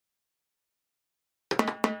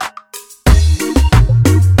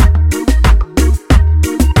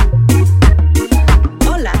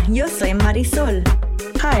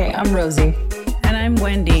I'm Rosie. And I'm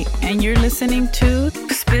Wendy, and you're listening to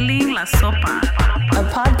Spilling La Sopa, a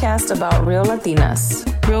podcast about real Latinas.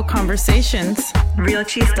 Real conversations. Real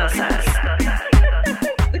chistosas.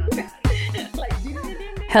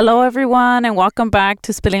 Hello, everyone, and welcome back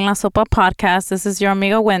to Spilling La Sopa podcast. This is your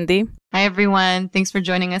amiga, Wendy. Hi, everyone. Thanks for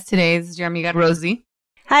joining us today. This is your amiga, Rosie.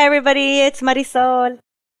 Hi, everybody. It's Marisol.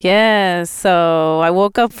 Yes, so I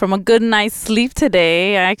woke up from a good night's sleep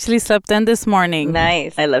today. I actually slept in this morning.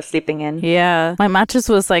 Nice. I love sleeping in. Yeah. My mattress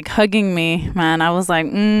was like hugging me, man. I was like,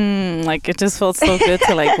 like it just felt so good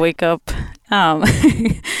to like wake up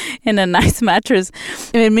in a nice mattress.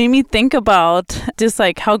 It made me think about just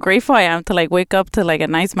like how grateful I am to like wake up to like a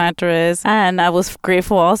nice mattress. And I was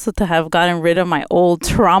grateful also to have gotten rid of my old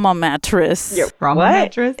trauma mattress. Your trauma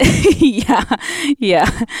mattress? Yeah.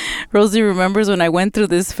 Rosie remembers when I went through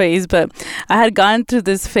this phase, but I had gone through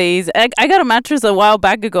this phase. I got a mattress a while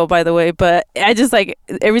back ago, by the way, but I just like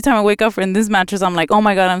every time I wake up in this mattress, I'm like, oh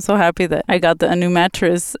my God, I'm so happy that I got a new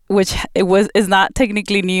mattress, which is not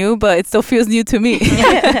technically new, but it still feels new to me.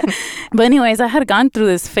 But anyways, I had gone through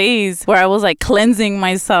this phase where I was like cleansing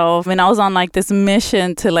myself, and I was on like this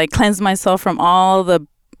mission to like cleanse myself from all the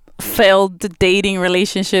failed dating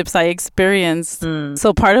relationships I experienced.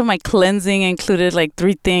 So part of my cleansing included like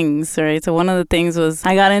 3 things, right? So one of the things was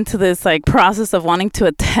I got into this like process of wanting to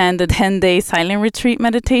attend a 10-day silent retreat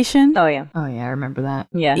meditation. Oh yeah, I remember that.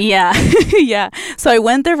 Yeah. Yeah. So I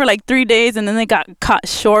went there for like 3 days, and then they got cut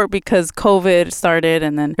short because COVID started,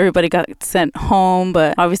 and then everybody got sent home.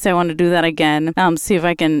 But obviously I want to do that again. See if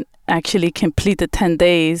I can actually complete the 10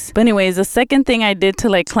 days. But anyways, the second thing I did to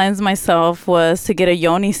like cleanse myself was to get a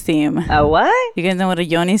yoni steam. A what? You guys know what a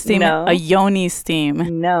yoni steam No. is? A yoni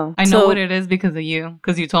steam. No. I know what it is because of you,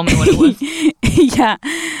 because you told me what it was.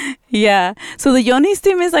 Yeah. So the yoni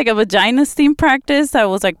steam is like a vagina steam practice that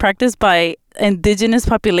was like practiced by indigenous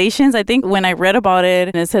populations. I think when I read about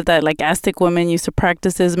it, it said that like Aztec women used to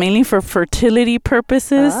practice this mainly for fertility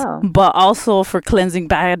purposes, but also for cleansing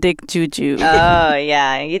bad dick juju. Oh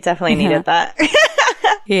yeah, you definitely needed that.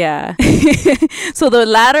 Yeah. So the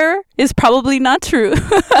latter is probably not true.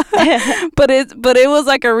 but it was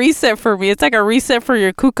like a reset for me. It's like a reset for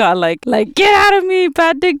your kuka, like get out of me,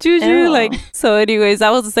 bad dick juju. Ew. Like, so anyways,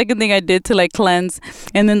 that was the second thing I did to like cleanse.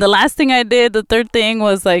 And then the last thing I did, the third thing,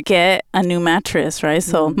 was like get a new mattress, right?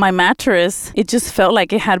 So my mattress, it just felt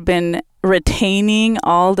like it had been retaining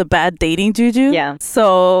all the bad dating juju. Yeah.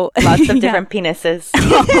 So Lots of different penises.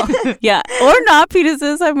 Yeah. Or not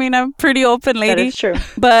penises. I mean, I'm pretty open lady. That is true.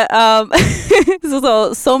 But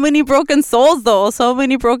so many broken souls though. So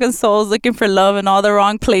many broken souls looking for love in all the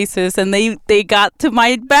wrong places, and they got to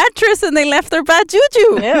my mattress and they left their bad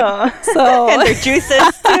juju. Yeah. So And their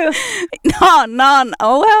juices too. No.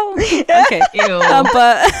 Oh well. Okay.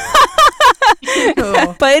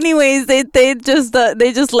 But anyways, they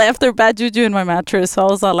just left their bad juju in my mattress. So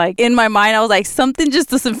I was like, in my mind, I was like, something just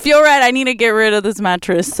doesn't feel right. I need to get rid of this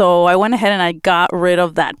mattress. So I went ahead and I got rid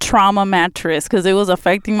of that trauma mattress because it was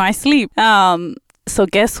affecting my sleep. So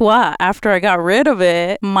guess what? After I got rid of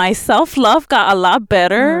it, my self-love got a lot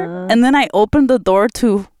better. And then I opened the door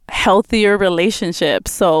to healthier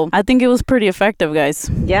relationships. So I think it was pretty effective,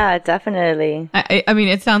 guys. Yeah, definitely. I mean,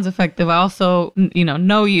 it sounds effective. I also,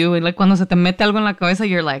 know you. And like, cuando se te mete algo en la cabeza,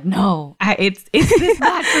 you're like, no, it's this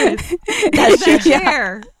mattress. It's that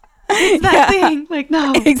chair. It's that thing. Like,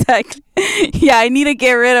 no. Exactly. Yeah, I need to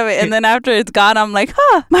get rid of it. And then after it's gone, I'm like,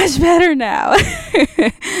 much better now.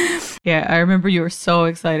 Yeah, I remember you were so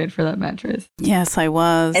excited for that mattress. Yes, I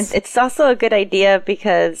was. And it's also a good idea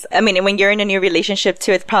because, I mean, when you're in a new relationship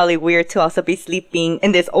too, it's probably weird to also be sleeping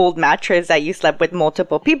in this old mattress that you slept with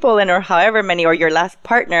multiple people in, or however many, or your last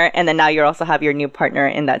partner, and then now you also have your new partner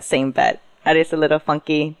in that same bed. That is a little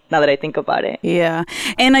funky now that I think about it. Yeah.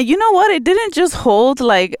 And you know what? It didn't just hold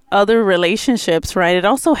like other relationships, right? It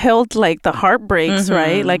also held like the heartbreaks,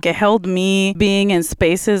 right? Like it held me being in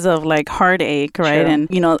spaces of like heartache, right? True.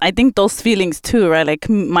 And, I think those feelings too, right? Like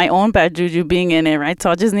my own bad juju being in it, right? So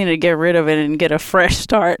I just needed to get rid of it and get a fresh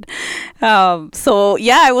start. So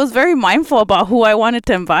yeah, I was very mindful about who I wanted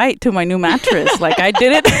to invite to my new mattress. Like I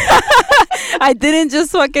didn't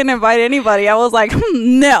just fucking invite anybody. I was like,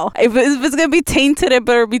 no. If it's gonna be tainted, it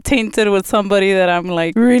better be tainted with somebody that I'm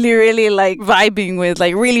like really, really like vibing with,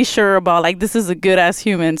 like really sure about, like this is a good ass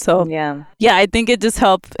human. So yeah, I think it just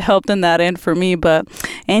helped in that end for me. But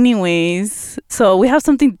Anyways, so we have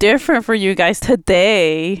something different for you guys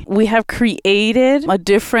today. We have created a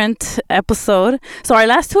different episode. So our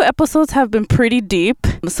last 2 episodes have been pretty deep.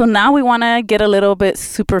 So now we want to get a little bit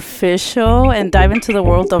superficial and dive into the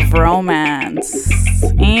world of romance.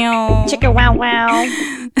 Ew. Chicka wow wow.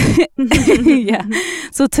 Yeah.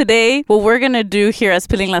 So today, what we're going to do here at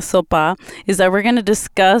Spilling La Sopa is that we're going to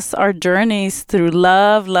discuss our journeys through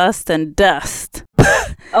love, lust, and dust.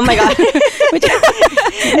 Oh my God.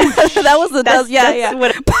 That was the dust. Yeah.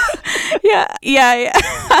 Yeah.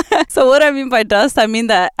 So what I mean by dust, I mean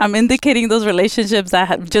that I'm indicating those relationships that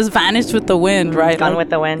have just vanished with the wind, right? Gone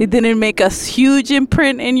with the wind. They didn't make a huge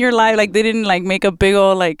imprint in your life. Like they didn't like make a big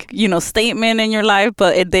old statement in your life,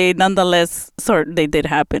 but they nonetheless they did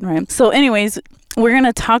happen, right? So anyways, we're going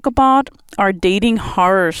to talk about our dating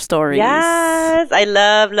horror stories. Yes, I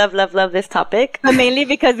love this topic. But mainly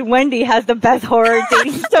because Wendy has the best horror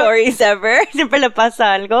dating stories ever. Siempre le pasa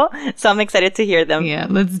algo. So I'm excited to hear them. Yeah,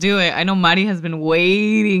 let's do it. I know Mari has been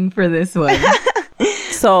waiting for this one.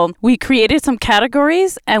 So we created some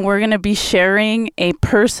categories and we're going to be sharing a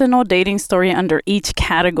personal dating story under each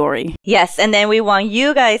category. Yes, and then we want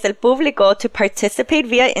you guys, el público, to participate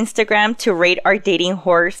via Instagram to rate our dating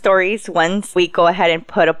horror stories once we go ahead and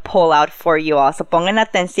put a poll out for you all. So pongan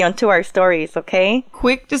atención to our stories, okay?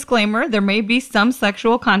 Quick disclaimer, there may be some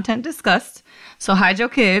sexual content discussed, so hide your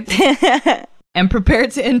kids. And prepare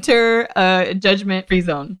to enter a judgment-free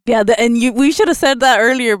zone. Yeah, we should have said that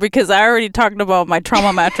earlier because I already talked about my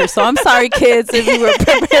trauma mattress. So I'm sorry, kids,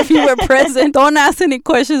 if you were present. Don't ask any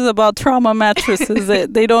questions about trauma mattresses.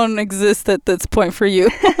 They don't exist at this point for you.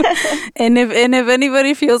 And if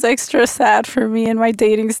anybody feels extra sad for me and my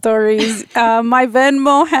dating stories, my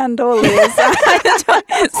Venmo handle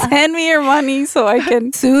is send me your money so I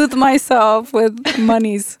can soothe myself with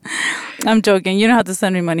monies. I'm joking. You don't have to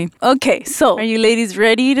send me money. Okay, so are you ladies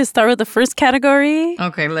ready to start with the first category?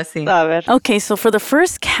 Okay, let's see. Okay, so for the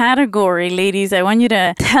first category, ladies, I want you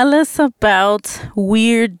to tell us about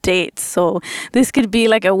weird dates. So this could be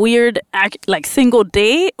like a weird, single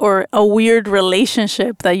date or a weird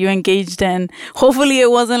relationship that you engaged in. Hopefully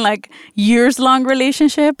it wasn't like years-long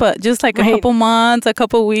relationship, but just like a couple months, a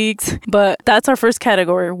couple weeks. But that's our first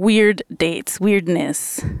category, weird dates,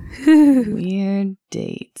 weirdness. Weird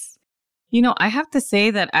dates. You know, I have to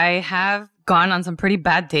say that I have gone on some pretty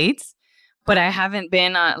bad dates, but I haven't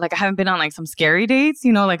been on some scary dates,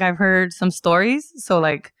 I've heard some stories. So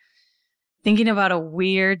thinking about a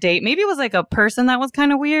weird date, maybe it was like a person that was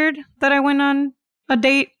kind of weird that I went on a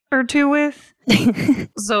date or two with.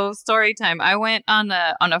 So story time. I went on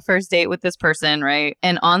a first date with this person, right?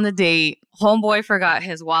 And on the date, homeboy forgot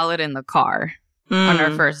his wallet in the car. On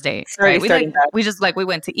our first date, right? We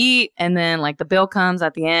went to eat, and then the bill comes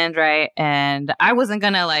at the end, right? And I wasn't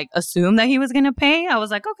gonna assume that he was gonna pay. I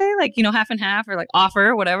was like, okay, half and half, or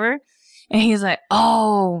offer, whatever. And he's like,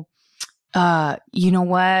 oh, you know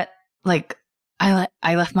what? I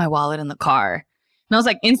left my wallet in the car, and I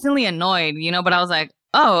was instantly annoyed, but I was like,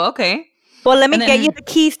 oh, okay. Well, let me get you the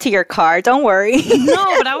keys to your car. Don't worry.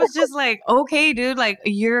 No, but I was just okay, dude,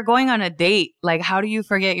 you're going on a date. How do you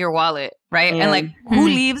forget your wallet? Right. Yeah. And who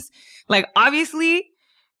leaves? Obviously,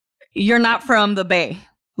 you're not from the Bay.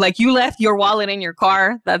 You left your wallet in your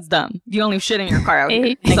car. That's dumb. You don't leave shit in your car out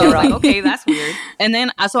here. So okay, that's weird. And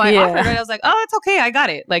then I offered it. I was like, oh, it's okay. I got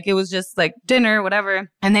it. It was just dinner, whatever.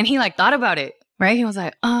 And then he thought about it. Right. He was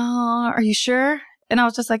like, oh, are you sure? And I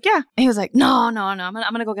was just like, yeah. And he was like, no. I'm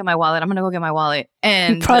gonna go get my wallet.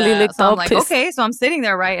 And probably looked so all I'm like, pissed. Okay. So I'm sitting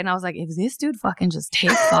there, right? And I was like, if this dude fucking just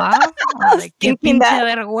takes off, I was like, thinking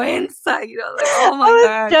that. Vergüenza, oh my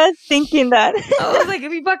God. Just thinking that. I was like,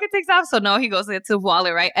 if he fucking takes off. So no, he goes to get his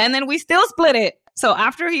wallet, right? And then we still split it. So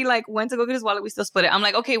after he went to go get his wallet, we still split it. I'm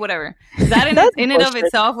like, okay, whatever. That in and of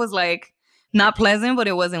itself was not pleasant, but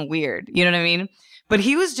it wasn't weird. You know what I mean? But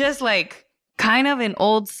he was just kind of an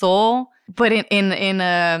old soul. But in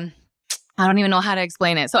I don't even know how to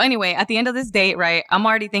explain it. So anyway, at the end of this date, right, I'm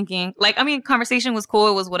already thinking, conversation was cool.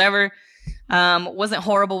 It was whatever. Wasn't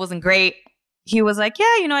horrible, wasn't great. He was like, yeah,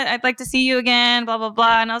 I'd like to see you again, blah, blah,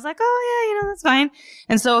 blah. And I was like, oh, yeah, that's fine.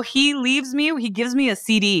 And so he leaves me. He gives me a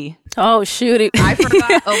CD. Oh, shoot. I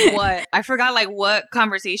forgot of what. I forgot, what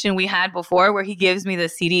conversation we had before where he gives me the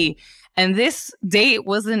CD. And this date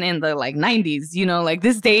wasn't in the, 90s,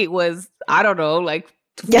 this date was, I don't know,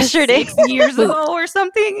 yesterday, 6 years ago or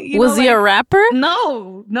something. Was he a rapper?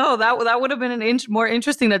 No, that would have been more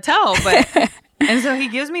interesting to tell. But and so he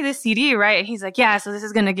gives me this CD, right? And he's like, yeah, so this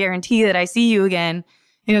is gonna guarantee that I see you again,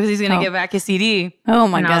 because he's gonna get back his CD. Oh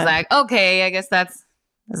my God! I was like, okay, I guess that's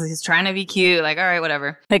He's trying to be cute. Like, all right,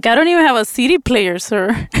 whatever. Like, I don't even have a CD player, sir.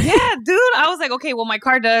 Yeah, dude. I was like, okay, well, my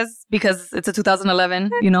car does because it's a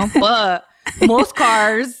 2011, you know, but most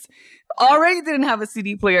cars already didn't have a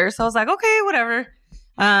CD player. So I was like, okay, whatever.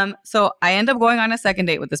 So I end up going on a second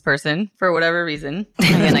date with this person for whatever reason.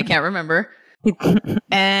 Again, I can't remember.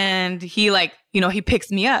 And he like, you know, he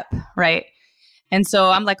picks me up, right? And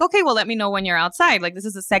so I'm like, okay, well, let me know when you're outside. Like, this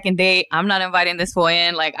is a second date. I'm not inviting this fool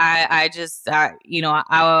in. Like,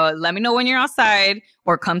 I'll let me know when you're outside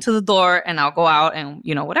or come to the door and I'll go out and,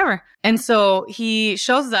 you know, whatever. And so he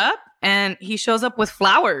shows up and he shows up with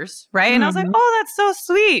flowers, right? And I was like, oh, that's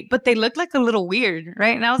so sweet. But they look like a little weird,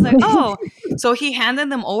 right? And I was like, oh. So he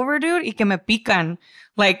handed them over, dude. Y que me pican.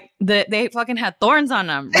 Like, they fucking had thorns on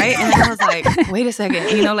them, right? And I was like, wait a second.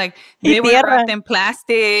 You know, like, they were wrapped in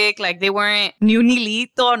plastic. Like, they weren't ni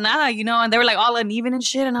hilito, nada, you know? And they were, like, all uneven and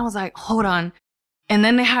shit. And I was like, hold on. And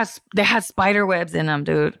then they had spider webs in them,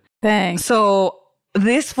 dude. Dang. So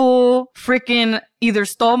this fool freaking either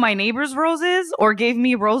stole my neighbor's roses or gave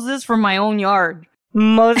me roses from my own yard.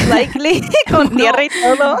 Most likely. Con tierra y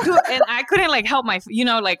todo. Dude, and I couldn't like help my, you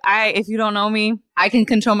know, like if you don't know me, I can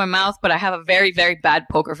control my mouth, but I have a very, very bad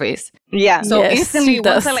poker face. Yeah. So Yes, instantly, she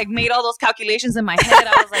once does. I like made all those calculations in my head,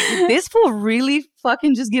 I was like, did this fool really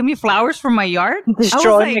fucking just give me flowers from my yard?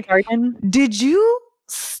 Destroying like, the garden. did you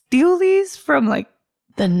steal these from like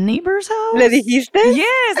the neighbor's house? ¿Le dijiste?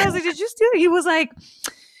 Yes. I was like, did you steal it? He was like,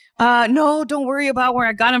 no, don't worry about where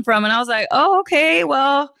I got them from. And I was like, oh, okay,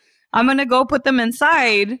 well, I'm going to go put them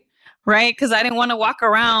inside, right? Because I didn't want to walk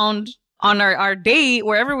around on our date,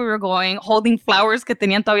 wherever we were going, holding flowers que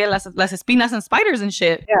tenían todavía las espinas and spiders and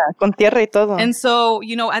shit. Yeah, con tierra y todo. And so,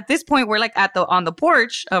 you know, at this point, we're like on the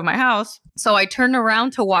porch of my house. So I turned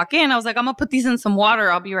around to walk in. I was like, I'm going to put these in some water.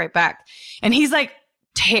 I'll be right back. And he's like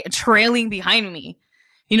trailing behind me,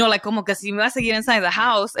 you know, like como que si me va a seguir inside the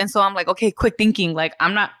house. And so I'm like, okay, quick thinking. Like,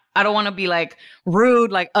 I don't want to be like rude,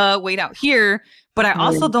 like, wait out here. But I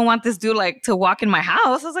also don't want this dude like to walk in my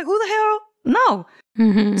house. I was like, who the hell? No.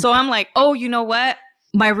 Mm-hmm. So I'm like, oh, you know what?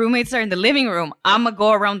 My roommates are in the living room. I'm going to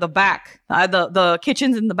go around the back. The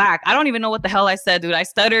kitchen's in the back. I don't even know what the hell I said, dude. I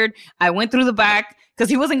stuttered. I went through the back because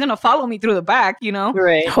he wasn't going to follow me through the back, you know?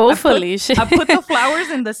 Right. Hopefully. I put the flowers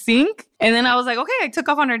in the sink. And then I was like, okay, I took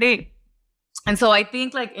off on our date. And so I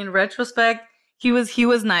think like in retrospect, he was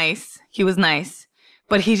nice. He was nice.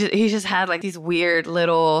 But he just had like these weird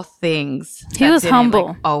little things. He was humble.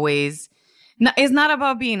 Like, always. No, it's not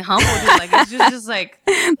about being humble, dude. Like it's just like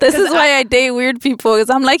This is why I date weird people, because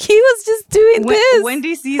I'm like, he was just doing this.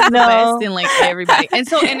 Wendy sees the best in like everybody. And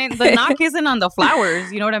so the knock isn't on the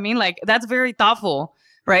flowers, you know what I mean? Like that's very thoughtful,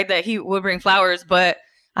 right? That he would bring flowers, but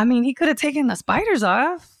I mean he could have taken the spiders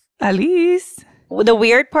off at least. The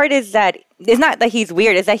weird part is that it's not that he's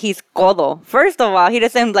weird, it's that he's codo. First of all, he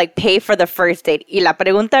doesn't like pay for the first date. Y la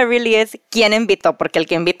pregunta really is, ¿quién invitó? Porque el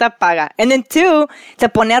que invita paga. And then two, se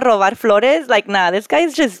pone a robar flores. Like, nah, this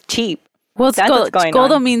guy's just cheap. Well, That's what's going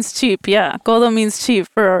Godo on. means cheap. Yeah, Godo means cheap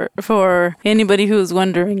for anybody who's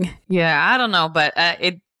wondering. Yeah, I don't know, but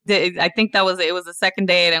I think it was the second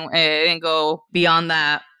date and it didn't go beyond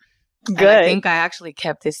that. Good. And I think I actually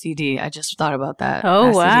kept his CD. I just thought about that. Oh, that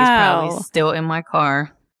CD's wow. probably still in my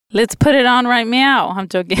car. Let's put it on right meow. I'm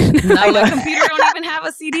joking. No, my computer don't even have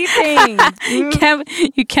a CD thing.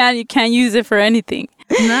 You can't use it for anything.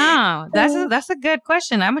 No, that's a good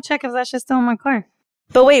question. I'm gonna check if that shit's still in my car.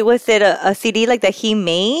 But wait, was it a CD like that he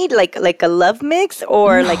made? Like a love mix?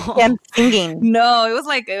 Or like him singing? No, it was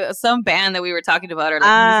like some band that we were talking about or like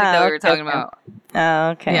music that we were talking about. Oh,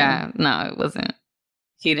 okay. Yeah, no, it wasn't.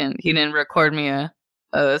 He didn't record me a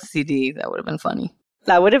CD. That would have been funny.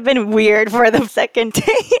 That would have been weird for the second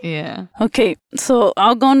date. Yeah. Okay, so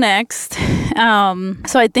I'll go next.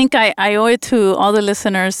 So I think I owe it to all the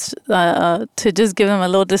listeners to just give them a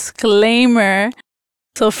little disclaimer.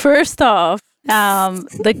 So first off,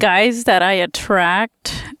 the guys that I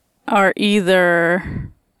attract are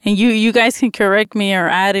either, and you guys can correct me or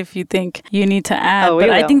add if you think you need to add, Oh, we but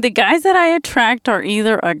I will. think the guys that I attract are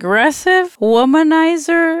either aggressive,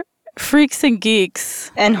 womanizer, freaks and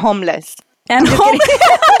geeks. And homeless. And I'm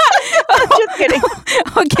just kidding.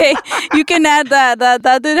 Okay, you can add that.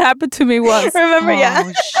 That did happen to me once. Remember, yeah.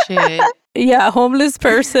 Oh shit. Yeah, homeless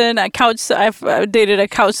person, I've dated a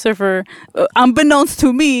couch surfer, unbeknownst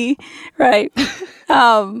to me, right?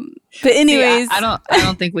 But anyways, I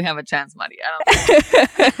don't think we have a chance, Mari.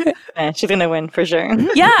 I don't. Man, she's gonna win for sure.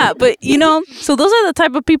 yeah, but so those are the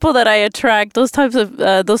type of people that I attract, those types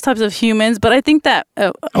of humans. But I think that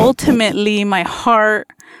ultimately my heart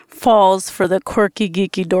falls for the quirky,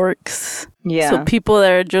 geeky dorks. Yeah. So people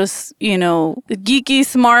that are just, geeky,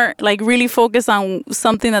 smart, like really focus on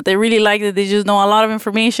something that they really like, that they just know a lot of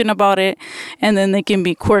information about it, and then they can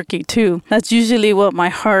be quirky too. That's usually what my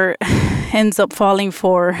heart ends up falling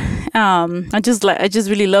for. I just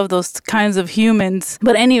really love those kinds of humans.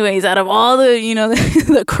 But anyways, out of all the,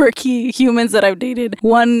 the quirky humans that I've dated,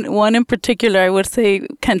 one in particular I would say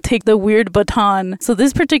can take the weird baton. So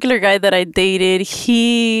this particular guy that I dated,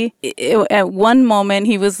 he at one moment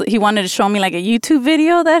he wanted to show me like a YouTube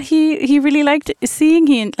video that he really liked seeing.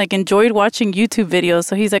 He like enjoyed watching YouTube videos.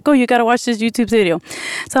 So he's like, "Oh, you got to watch this YouTube video."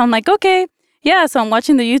 So I'm like, "Okay." Yeah, so I'm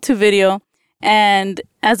watching the YouTube video. And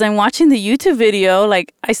as I'm watching the YouTube video,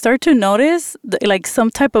 like I start to notice like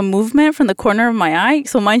some type of movement from the corner of my eye.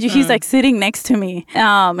 So mind you, he's like sitting next to me.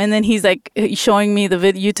 And then he's like showing me the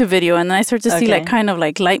YouTube video. And then I start to see like kind of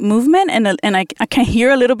like light movement. And I can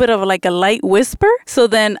hear a little bit of like a light whisper. So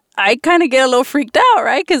then I kind of get a little freaked out,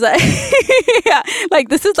 right? Because like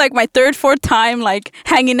this is like my third, fourth time like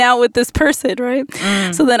hanging out with this person, right?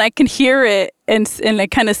 So then I can hear it and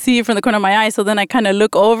like kind of see it from the corner of my eye. So then I kind of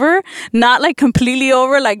look over, not like completely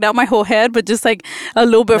over, like not my whole head, but just like a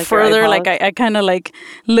little bit like further. Like I kind of like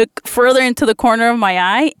look further into the corner of my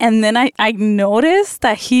eye. And then I noticed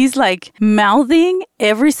that he's like mouthing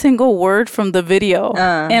every single word from the video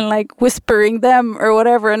and like whispering them or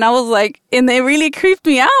whatever. And I was like, and they really creeped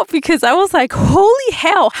me out because I was like, holy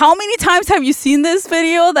hell, how many times have you seen this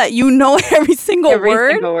video that you know every single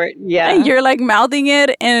word? Yeah. And you're like mouthing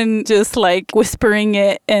it and just like whispering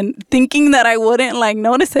it and thinking that I wouldn't like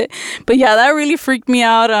notice it. But yeah, that really freaked me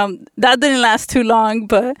out. That didn't last too long,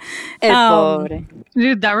 but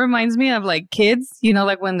dude, that reminds me of like kids,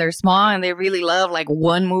 like when they're small and they really love like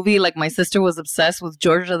one movie. Like my sister was obsessed with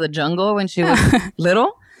George of the Jungle when she was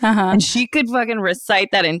little. And she could fucking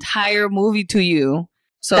recite that entire movie to you.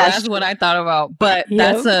 So that's what I thought about. But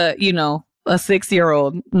that's a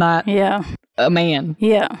 6-year-old, not a man.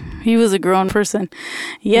 Yeah, he was a grown person.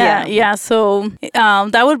 Yeah. So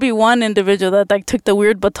that would be one individual that like took the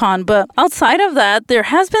weird baton. But outside of that, there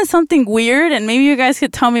has been something weird, and maybe you guys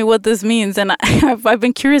could tell me what this means. And I've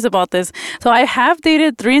been curious about this. So I have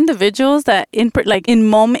dated 3 individuals that in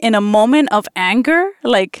a moment of anger,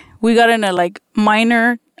 like we got in a like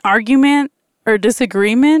minor argument or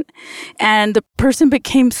disagreement, and the person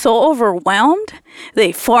became so overwhelmed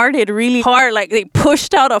they farted really hard, like they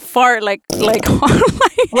pushed out a fart like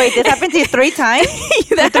Wait, this happened to you 3 times?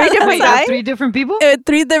 3 different guys? 3 different people?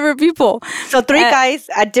 3 different people. So 3 guys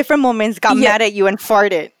at different moments got mad at you and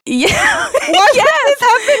farted. Yeah. What this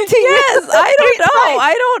happened to you? Yes,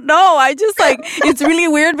 I don't know. I just like, it's really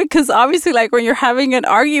weird because obviously like when you're having an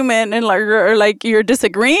argument and like you're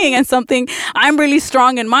disagreeing and something, I'm really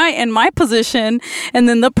strong in my position, and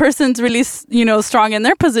then the person's really strong in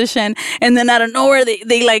their position, and then out of nowhere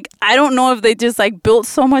they like, I don't know if they just like built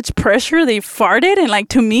so much pressure they farted. And like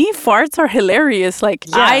to me, farts are hilarious. Like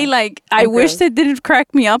I wish they didn't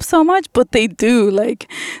crack me up so much, but they do.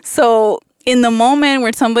 Like, so in the moment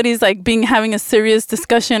where somebody's like having a serious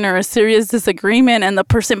discussion or a serious disagreement and the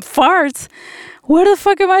person farts, what the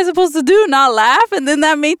fuck am I supposed to do? Not laugh? And then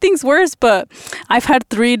that made things worse. But I've had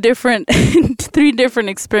 3 different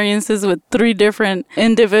experiences with 3 different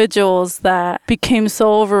individuals that became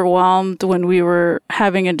so overwhelmed when we were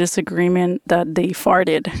having a disagreement that they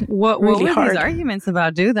farted. What really were hard. These arguments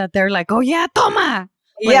about, dude? That they're like, oh yeah, toma.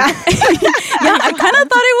 Yeah. Yeah, I kind of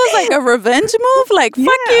thought it was like a revenge move. Like, fuck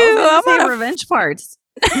you. I'm gonna revenge farts.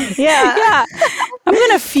 Yeah. I'm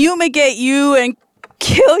going to fumigate you and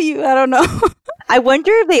kill you. I don't know. I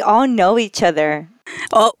wonder if they all know each other.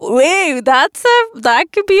 Oh, wait, that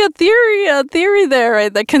could be a theory there,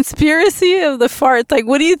 right? The conspiracy of the fart. Like,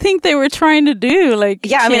 what do you think they were trying to do? Like,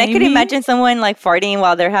 yeah, I mean, I could imagine someone like farting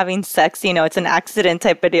while they're having sex. It's an accident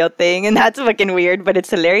type of deal thing, and that's fucking weird, but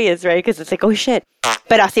it's hilarious, right? Because it's like, oh shit.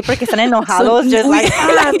 Pero así porque están enojados, just like,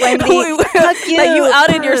 Wendy, fuck you. Like, you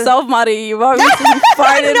outed yourself, Mari. You've obviously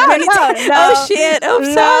farted many times. No. Oh shit! Oh,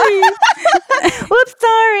 sorry. Oops,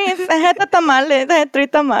 sorry. I had the tamales. I had 3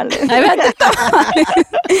 tamales. I've had the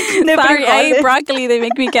tamales. Sorry, I ate broccoli. They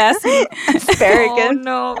make me gassy. Asparagus. Oh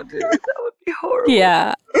no, dude, that would be horrible.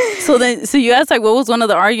 Yeah. So you asked like, what was one of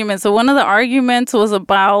the arguments? So one of the arguments was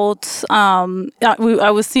about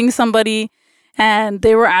I was seeing somebody, and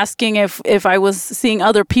they were asking if I was seeing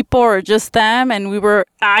other people or just them, and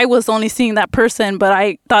I was only seeing that person, but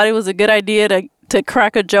I thought it was a good idea to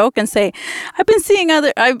crack a joke and say, I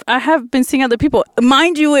have been seeing other people.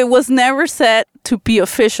 Mind you, it was never set to be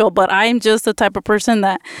official, but I'm just the type of person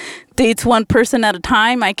that dates one person at a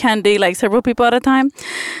time. I can't date like several people at a time.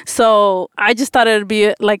 So I just thought it'd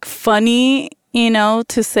be like funny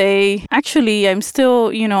to say, actually, I'm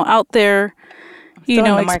still, out there,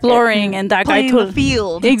 exploring, and that playing guy told the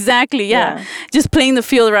field. Exactly, yeah. Just playing the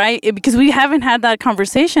field, right? Because we haven't had that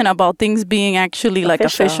conversation about things being actually like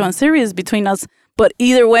official and serious between us. But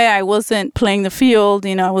either way, I wasn't playing the field.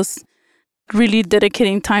 I was really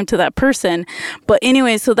dedicating time to that person. But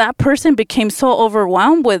anyway, so that person became so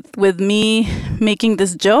overwhelmed with me making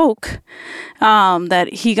this joke that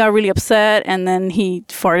he got really upset, and then he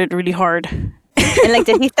farted really hard. And like,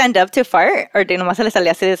 did he stand up to fart, or did nomás se le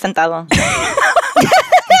salía así de sentado?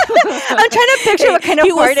 I'm trying to picture what kind of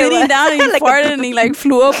he fart was sitting down and he farted and he like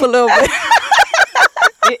flew up a little bit.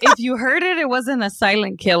 If you heard it, it wasn't a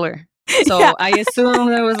silent killer. So I assume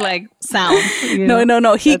there was like sound.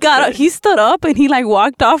 No. He stood up and he like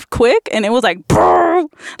walked off quick, and it was like, brrr,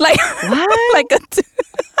 like what? Like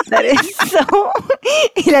that is so.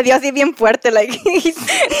 Y le dio así bien fuerte, like he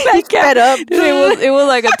sped up. Dude, it was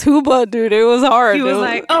like a tuba, dude. It was hard. He was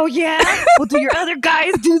like, oh yeah, well, do your other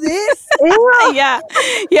guys do this? yeah.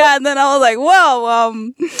 And then I was like, well,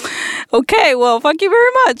 okay, well, thank you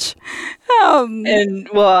very much. And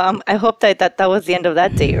I hope that was the end of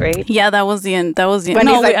that date, right? Yeah, that was the end. When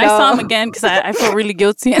no, like, I saw him again because I felt really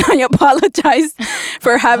guilty, and I apologized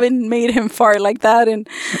for having made him fart like that. And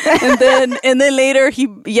then later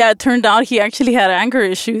it turned out he actually had anger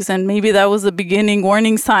issues, and maybe that was the beginning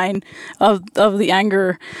warning sign of the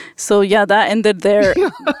anger. So yeah, that ended there.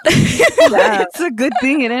 It's a good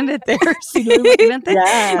thing it ended there. Si lo imagínate,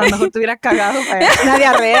 a lo mejor te hubiera cagado. Una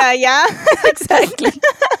diarrea, yeah. Exactly.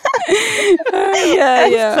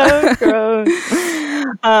 Yeah. So gross.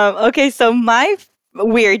 Okay, so my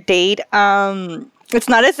weird date, it's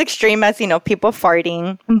not as extreme as, people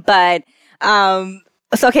farting, but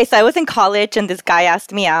so I was in college and this guy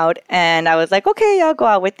asked me out, and I was like, okay, I'll go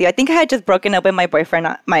out with you. I think I had just broken up with my boyfriend,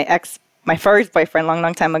 my first boyfriend,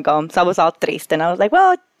 long time ago. So I was all triste, and I was like,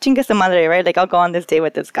 well, chingue su madre, right? Like, I'll go on this date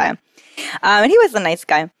with this guy. And he was a nice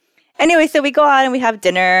guy. Anyway, so we go out and we have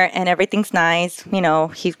dinner and everything's nice.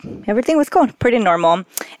 Everything was cool, pretty normal.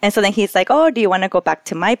 And so then he's like, oh, do you want to go back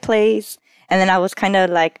to my place? And then I was kind of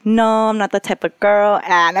like, no, I'm not the type of girl.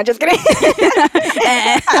 And I'm just kidding.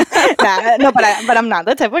 No, but I'm not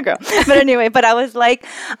the type of girl. But anyway, I was like,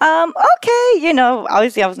 okay,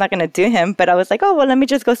 obviously I was not going to do him. But I was like, oh, well, let me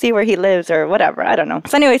just go see where he lives or whatever. I don't know.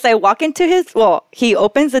 So anyway, so I walk into he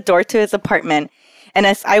opens the door to his apartment. And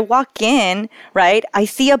as I walk in, right, I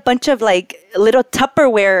see a bunch of like little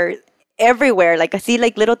Tupperware everywhere. Like I see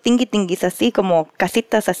like little thingy-thingies así, como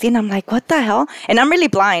casitas así. And I'm like, what the hell? And I'm really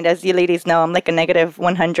blind, as you ladies know. I'm like a negative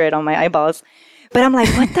 100 on my eyeballs. But I'm like,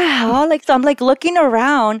 what the hell? Like, so I'm like looking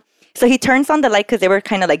around. So he turns on the light because they were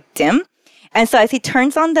kind of like dim. And so as he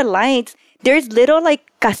turns on the lights, there's little like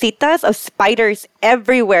casitas of spiders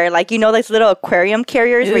everywhere. Like, those little aquarium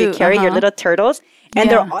carriers where you carry your little turtles. And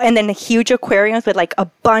and then huge aquariums with like a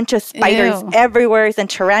bunch of spiders everywhere and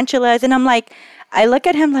tarantulas. And I'm like, I look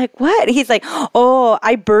at him like, what? He's like, oh,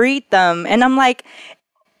 I buried them. And I'm like,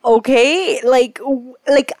 okay, like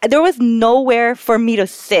there was nowhere for me to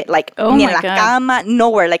sit. Like, ni en la cama,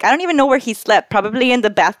 nowhere. Like, I don't even know where he slept. Probably in the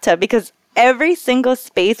bathtub, because every single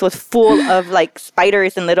space was full of like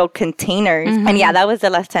spiders and little containers. Mm-hmm. And yeah, that was the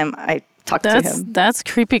last time I talked to him. That's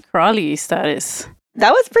creepy crawly status.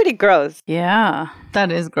 That was pretty gross. Yeah.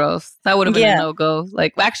 That is gross. That would have been a no-go.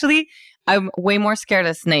 Like, actually, I'm way more scared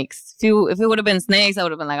of snakes. If it would have been snakes, I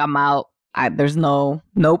would have been like, I'm out. There's nope.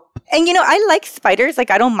 And I like spiders. Like,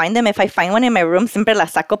 I don't mind them. If I find one in my room, siempre la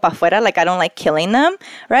saco pa' fuera. Like, I don't like killing them,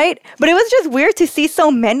 right? But it was just weird to see so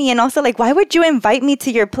many. And also, like, why would you invite me to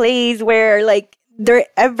your place where, like, they're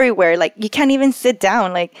everywhere? Like, you can't even sit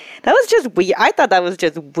down. Like, that was just weird. I thought that was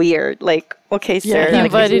just weird. Like, okay, sir. Yeah,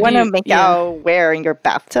 like, if you want to make out where in your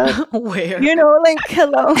bathtub? Where? Like,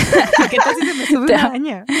 hello.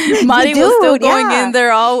 Mari was still going in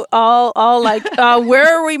there all like,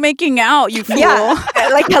 where are we making out, you fool? Yeah,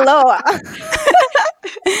 like, hello.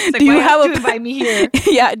 Like, do you have to invite me here?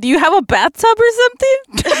 Yeah, do you have a bathtub or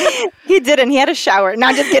something? He didn't. He had a shower.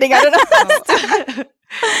 No, just kidding. I don't know.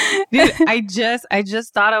 Dude, I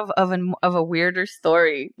just thought of a weirder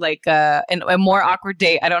story, like a more awkward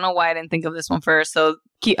date. I don't know why I didn't think of this one first, so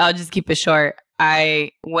I'll just keep it short.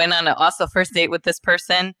 I went on also first date with this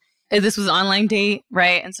person. This was an online date,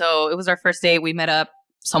 right? And so it was our first date. We met up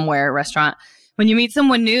somewhere, a restaurant. When you meet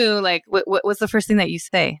someone new, like what's the first thing that you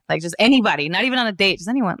say? Like, just anybody, not even on a date, just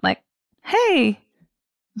anyone. Like, hey,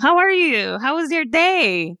 how are you? How was your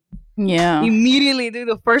day? Yeah. Immediately, dude,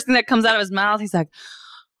 the first thing that comes out of his mouth, he's like,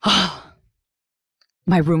 oh,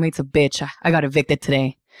 my roommate's a bitch. I got evicted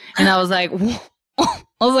today. And I was like,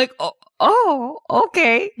 I was like, oh,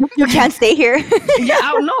 okay. You can't stay here. Yeah,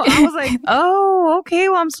 I don't know. I was like, oh, okay.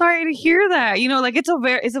 Well, I'm sorry to hear that. You know, like it's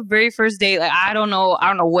a very first date. Like I don't know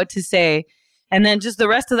what to say. And then just the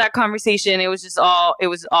rest of that conversation, it was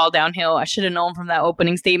all downhill. I should have known from that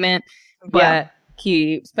opening statement. But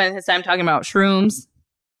he spent his time talking about shrooms.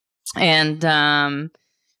 And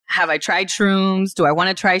have I tried shrooms? Do I want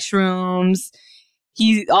to try shrooms?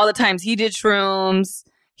 All the times he did shrooms.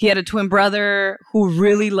 He had a twin brother who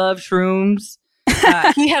really loved shrooms.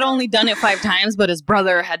 He had only done it 5 times, but his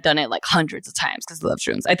brother had done it like hundreds of times because he loved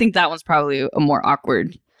shrooms. I think that one's probably a more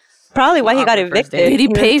awkward. Probably why he got evicted. Did he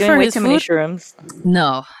pay for his too many shrooms?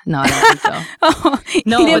 No, I don't think so.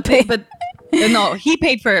 No, he didn't pay. But no, he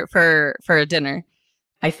paid for a dinner.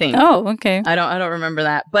 I think. Oh, okay. I don't remember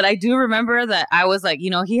that, but I do remember that I was like, you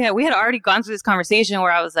know, we had already gone through this conversation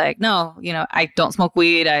where I was like, no, you know, I don't smoke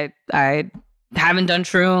weed. I haven't done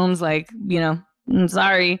shrooms. Like, you know, I'm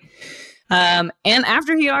sorry. And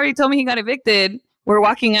after he already told me he got evicted, we're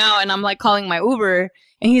walking out and I'm like calling my Uber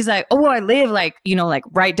and he's like, oh, I live like, you know, like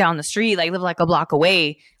right down the street, like live like a block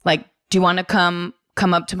away. Like, do you want to come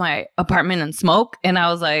up to my apartment and smoke? And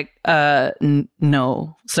I was like,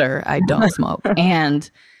 no, sir, I don't smoke. And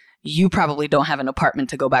you probably don't have an apartment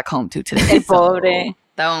to go back home to today. So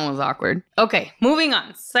that one was awkward. Okay, moving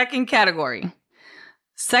on. Second category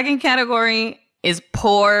is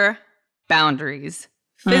poor boundaries.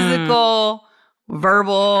 Physical,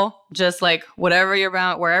 verbal, just like wherever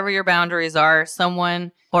your boundaries are,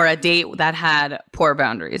 someone or a date that had poor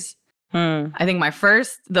boundaries. I think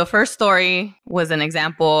the first story was an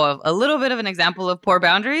example of a little bit of an example of poor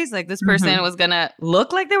boundaries. Like this person was going to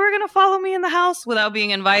look like they were going to follow me in the house without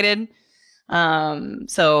being invited.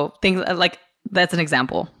 So things like that's an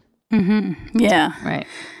example. Yeah. Right.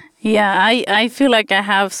 Yeah, I feel like I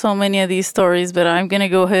have so many of these stories, but I'm going to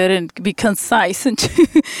go ahead and be concise and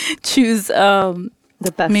choose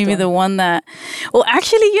the best maybe one. the one that, well,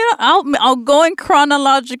 actually, you know, I'll go in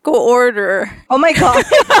chronological order. Oh my God.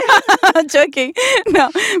 I'm joking.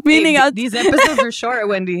 No, meaning these episodes are short,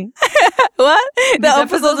 Wendy. What? These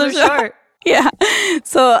episodes are short. Yeah.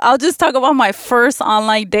 So I'll just talk about my first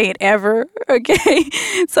online date ever. Okay.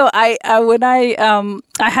 So I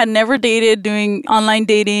had never dated doing online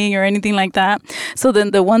dating or anything like that. So then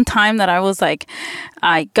the one time that I was like,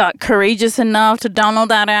 I got courageous enough to download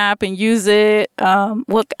that app and use it.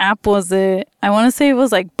 What app was it? I want to say it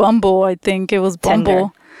was like Bumble. I think it was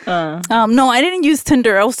Bumble. No, I didn't use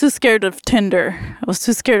Tinder. I was too scared of Tinder.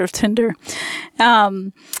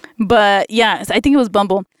 But yeah, I think it was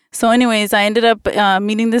Bumble. So anyways, I ended up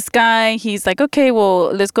meeting this guy. He's like, okay,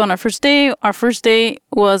 well, let's go on our first date. Our first date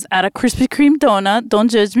was at a Krispy Kreme donut.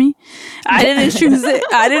 Don't judge me. I didn't choose it.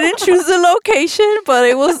 I didn't choose the location, but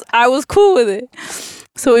I was cool with it.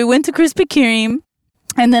 So we went to Krispy Kreme,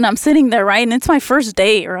 and then I'm sitting there, right? And it's my first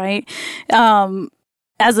date, right?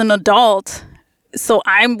 As an adult. So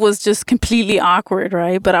I was just completely awkward,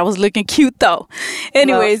 right? But I was looking cute though.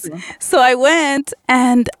 Anyways, so I went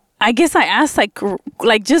and I guess I asked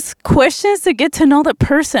like just questions to get to know the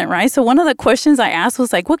person, right? So one of the questions I asked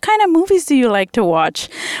was like, what kind of movies do you like to watch?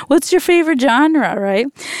 What's your favorite genre, right?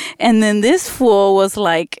 And then this fool was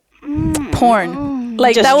like, porn.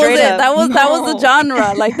 Like just that was it. That was the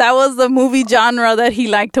genre. Like that was the movie genre that he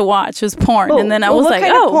liked to watch was porn. And then I was like,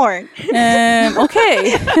 porn?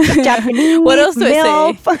 Okay. Japanese. What else do I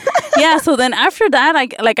MILF. say? Yeah. So then after that,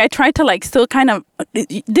 I tried to like still kind of.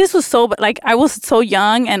 This was so like I was so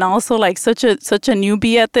young and also like such a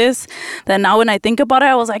newbie at this that now when I think about it,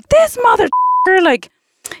 I was like, this mother like.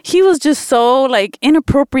 He was just so like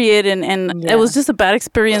inappropriate and it was just a bad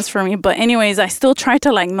experience for me. But anyways, I still tried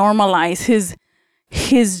to like normalize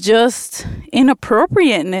his just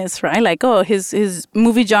inappropriateness, right? Like, oh, his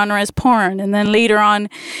movie genre is porn. And then later on,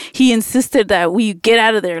 he insisted that we get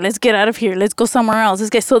out of there. Let's get out of here. Let's go somewhere else.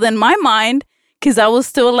 So then my mind, because I was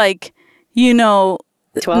still like, you know,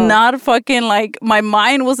 12. Not fucking like my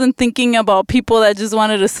mind wasn't thinking about people that just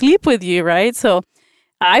wanted to sleep with you, right? So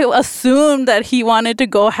I assumed that he wanted to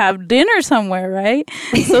go have dinner somewhere, right?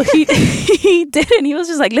 So he didn't. He was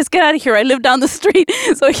just like, let's get out of here. I live down the street.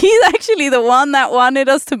 So he's actually the one that wanted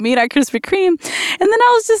us to meet at Krispy Kreme. And then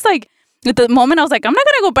I was just like, at the moment, I was like, I'm not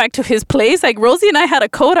going to go back to his place. Like, Rosie and I had a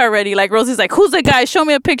code already. Like, Rosie's like, who's the guy? Show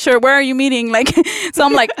me a picture. Where are you meeting? Like, so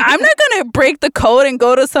I'm like, I'm not going to break the code and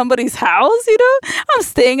go to somebody's house, you know? I'm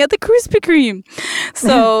staying at the Krispy Kreme.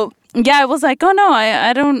 So I was like, oh no,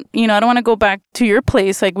 I don't, I don't want to go back to your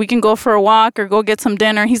place. Like, we can go for a walk or go get some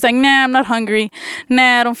dinner. He's like, nah, I'm not hungry.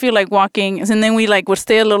 Nah, I don't feel like walking. And then we like would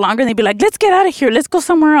stay a little longer and they'd be like, let's get out of here. Let's go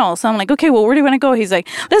somewhere else. I'm like, okay, well, where do you want to go? He's like,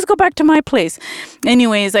 let's go back to my place.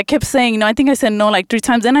 Anyways, I kept saying, I think I said no like 3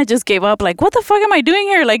 times. Then I just gave up. Like, what the fuck am I doing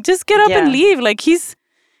here? Like, just get up and leave. Like, he's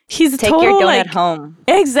take total, your donut like, home.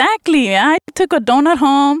 Exactly. I took a donut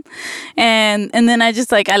home and then I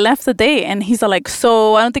just like I left the day and he's like,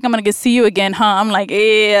 so I don't think I'm gonna get see you again, huh? I'm like,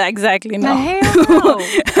 yeah, exactly. No.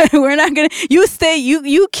 We're not gonna you stay,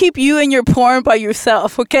 you keep you and your porn by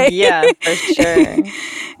yourself, okay? Yeah, for sure.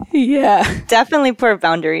 Yeah. Definitely poor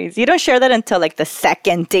boundaries. You don't share that until like the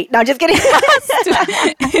second date. No, just kidding.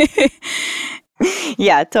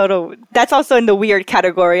 Yeah, total. That's also in the weird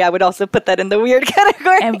category. I would also put that in the weird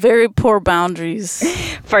category. And very poor boundaries.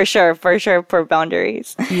 For sure, poor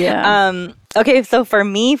boundaries. Yeah. Okay, so for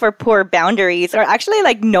me, for poor boundaries, or actually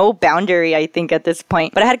like no boundary, I think at this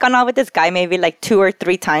point. But I had gone out with this guy maybe like 2 or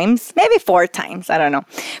 3 times, maybe 4 times. I don't know.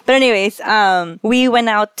 But anyways, we went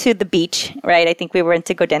out to the beach, right? I think we went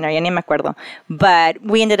to go dinner. Ya ni me acuerdo. But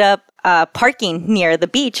we ended up parking near the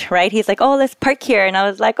beach, right? He's like, oh, let's park here. And I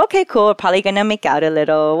was like, okay, cool. We're probably going to make out a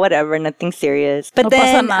little, whatever, nothing serious. But no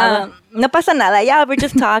then, pasa nada. No pasa nada. Yeah, we're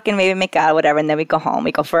just talking, maybe make out, whatever. And then we go home.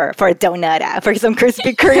 We go for a donut, for some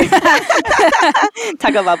Krispy Kreme.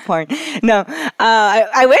 Talk about porn. No,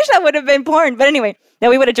 I wish that would have been porn. But anyway, then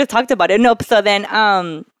we would have just talked about it. Nope. So then,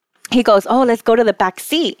 he goes, oh, let's go to the back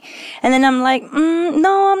seat. And then I'm like,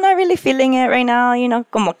 no, I'm not really feeling it right now.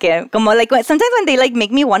 Como like sometimes when they like make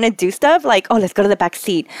me want to do stuff, like, oh, let's go to the back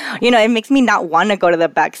seat. It makes me not want to go to the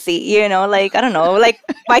back seat. Like, I don't know. Like,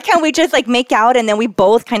 why can't we just like make out and then we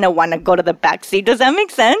both kind of want to go to the back seat? Does that make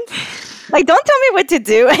sense? Like, don't tell me what to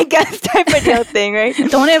do, I guess, type of deal thing, right?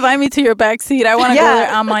 Don't invite me to your backseat. I want to go there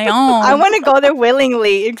on my own. I want to go there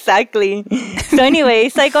willingly, exactly. So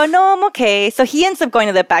anyways, I go, no, I'm okay. So he ends up going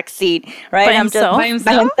to the backseat, right? By himself? By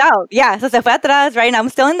himself. Yeah, so se fue atrás, right? And I'm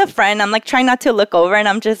still in the front. I'm like trying not to look over and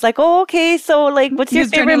I'm just like, oh, okay. So like, what's your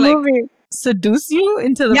favorite movie? Seduce you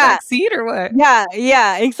into the back seat or what?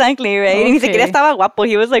 Yeah, exactly, right? Okay. And he's like, estaba guapo.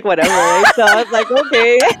 He was like, whatever, right? So I was like,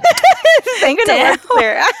 okay. This ain't gonna work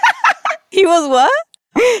there. He was what?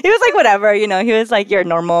 He was like, whatever, He was like, you're a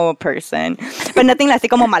normal person. But nothing like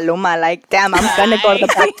como Maluma, like, damn, I'm gonna go to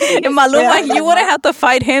the backseat. Maluma, you wouldn't have to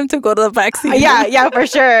fight him to go to the backseat. Yeah, for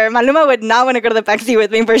sure. Maluma would not want to go to the backseat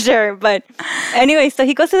with me, for sure. But anyway, so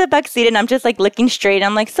he goes to the backseat and I'm just like looking straight.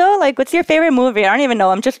 I'm like, so like, what's your favorite movie? I don't even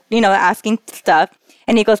know. I'm just, asking stuff.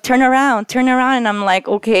 And he goes, turn around. And I'm like,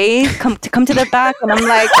 okay, come to the back. And I'm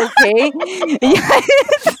like, okay.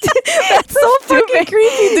 That's so fucking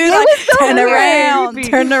creepy, dude. Like, so turn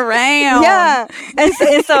around. Yeah. And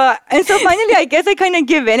so finally, I guess I kind of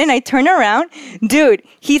give in and I turn around. Dude,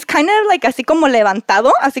 he's kind of like así como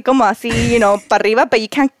levantado, así como así, para arriba, but you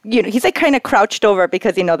can't, he's like kind of crouched over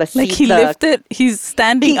because, the seat. Like he lifted, he's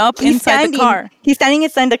standing up inside the car. He's standing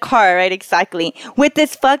inside the car, right? Exactly. With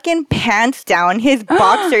his fucking pants down, his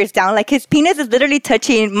boxers down, like his penis is literally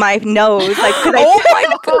touching my nose. Like, oh my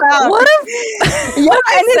God. What a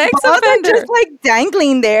and his balls are just like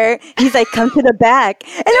dangling there. He's like, come to the back.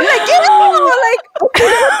 And I'm like, like, okay,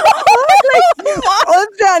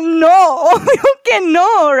 no. Okay,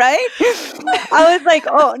 no, right? I was like,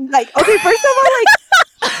 oh, like, okay, first of all, like,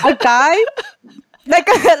 a guy,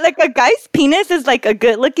 like a guy's penis is like a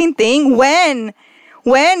good looking thing when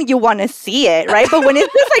you want to see it, right? But when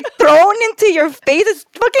it's just like thrown into your face, it's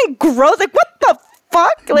fucking gross. Like, what the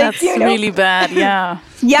fuck? Like, that's really bad. Yeah.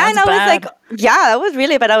 Yeah, that's and I was like, yeah, that was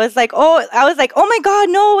really bad. I was like, oh my God,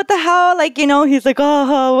 no, what the hell? Like, he's like,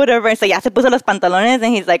 oh, whatever. And so, yeah, se puso los pantalones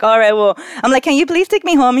and he's like, all right, well, I'm like, can you please take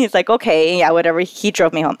me home? He's like, okay, yeah, whatever. He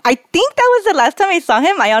drove me home. I think that was the last time I saw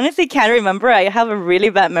him. I honestly can't remember. I have a really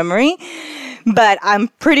bad memory. But I'm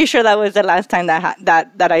pretty sure that was the last time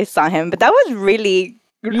that I saw him. But that was really...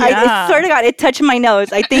 Yeah. I swear to God, it touched my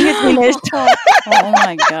nose. I think it's finished. Oh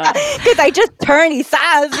my God. Because I just turned, he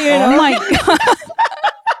says, Oh my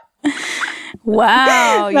God.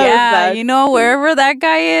 Wow. Yeah. Wherever that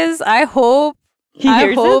guy is, I hope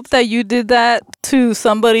that you did that to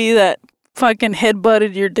somebody that fucking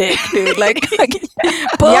headbutted your dick, dude. Like, boom.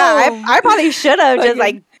 Yeah, I probably should have just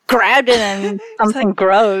like grabbed it and something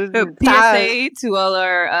gross. PSA to all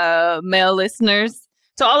our male listeners.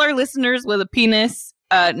 To all our listeners with a penis,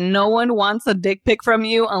 no one wants a dick pic from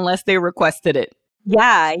you unless they requested it.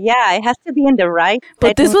 Yeah, it has to be in the right.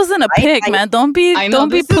 But this wasn't a pic, man. Don't be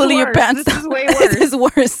pulling your pants down. This is way worse. This is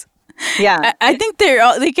worse. Yeah, I think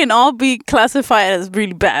they can all be classified as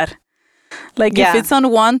really bad. Like if it's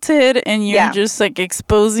unwanted and you're just like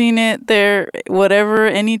exposing it there, whatever,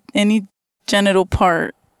 any genital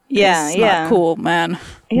part. It's not cool, man.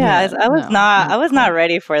 I was not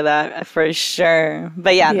ready for that for sure.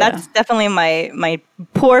 But that's definitely my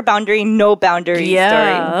poor boundary, no boundary story.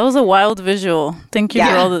 That was a wild visual. Thank you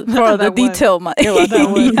for all the detail.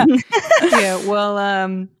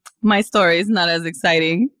 Well, my story is not as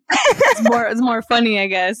exciting. It's more funny, I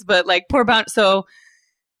guess. But like so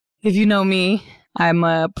if you know me, I'm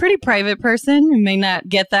a pretty private person. You may not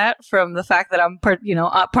get that from the fact that I'm part of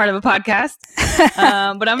a podcast.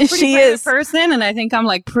 But I'm a pretty private person, and I think I'm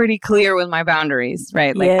like pretty clear with my boundaries,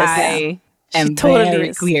 right? Like I am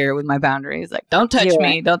very clear with my boundaries. Like, don't touch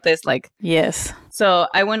me, don't this, like. Yes. So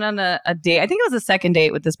I went on a date. I think it was a second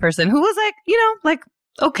date with this person who was like,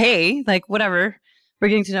 okay, like whatever. We're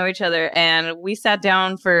getting to know each other, and we sat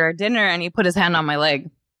down for dinner, and he put his hand on my leg.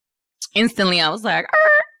 Instantly, I was like,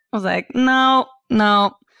 no,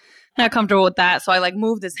 not comfortable with that. So I like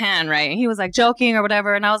moved his hand, right? And he was like joking or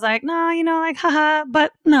whatever. And I was like, no, like, haha,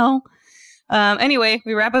 but no. Anyway,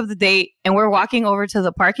 we wrap up the date and we're walking over to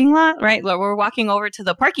the parking lot, right? We're walking over to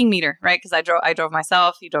the parking meter, right? Because I drove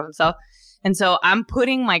myself, he drove himself. And so I'm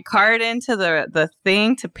putting my card into the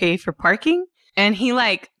thing to pay for parking. And he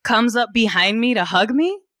like comes up behind me to hug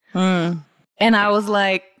me. And I was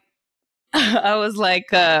like,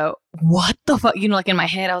 what the fuck? Like in my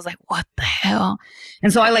head, I was like, what the hell?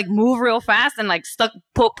 And so I like move real fast and like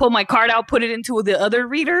pull my card out, put it into the other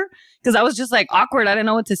reader because I was just like awkward. I didn't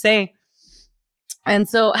know what to say. And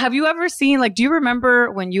so have you ever seen, like, do you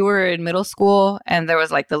remember when you were in middle school and there was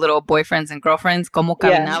like the little boyfriends and girlfriends, como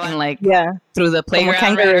caminaban, like through the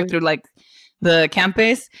playground or through like the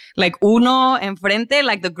campus, like uno enfrente,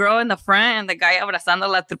 like the girl in the front and the guy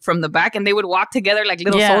abrazándola from the back, and they would walk together like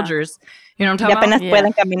little soldiers. You know what I'm talking about?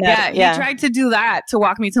 He tried to do that to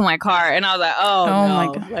walk me to my car, and I was like, oh no, my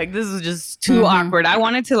God. Like this is just too awkward. I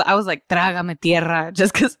was like, trágame tierra,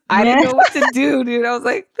 just because I didn't know what to do, dude. I was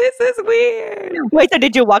like, this is weird. Wait, so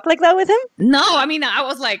did you walk like that with him? No, I mean, I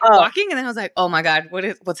was like walking, and then I was like, oh my God,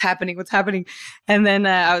 what's happening? And then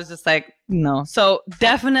I was just like, no. So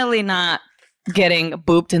definitely not getting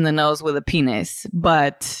booped in the nose with a penis,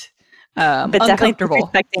 but definitely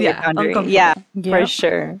respecting your boundary. Yeah, for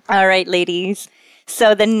sure. All right, ladies.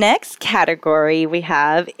 So the next category we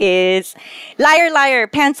have is liar, liar,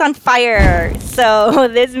 pants on fire. So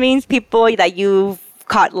this means people that you've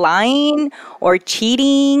caught lying or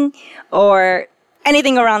cheating or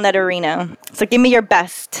anything around that arena. So give me your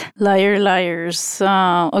best. Liar, liars.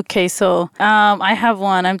 Okay, so I have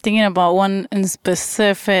one. I'm thinking about one in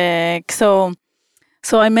specific. So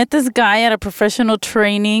I met this guy at a professional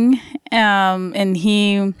training, and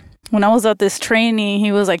when I was at this training,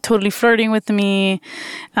 he was like totally flirting with me.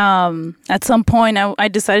 At some point, I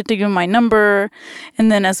decided to give him my number,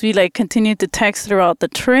 and then as we like continued to text throughout the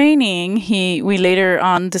training, we later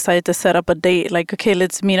on decided to set up a date. Like, okay,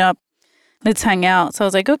 let's meet up, let's hang out. So I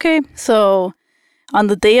was like, okay. So on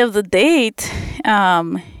the day of the date,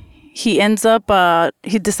 he ends up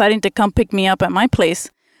he deciding to come pick me up at my place.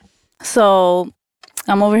 So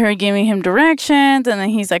I'm over here giving him directions, and then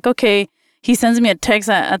he's like, okay. He sends me a text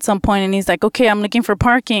at some point, and he's like, okay, I'm looking for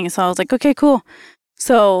parking. So I was like, okay, cool.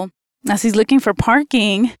 So as he's looking for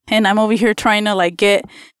parking, and I'm over here trying to like get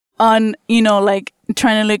on, like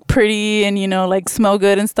trying to look pretty and, like smell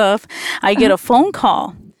good and stuff, I get a phone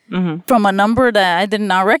call from a number that I did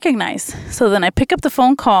not recognize. So then I pick up the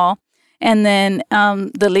phone call, and then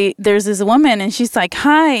there's this woman, and she's like,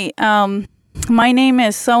 hi, my name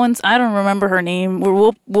is so-and-so. I don't remember her name.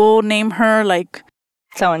 We'll name her like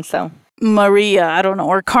so-and-so. Maria, I don't know,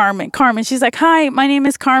 or Carmen. She's like, hi, my name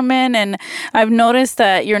is Carmen, and I've noticed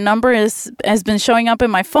that your number has been showing up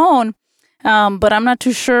in my phone, but I'm not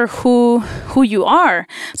too sure who you are.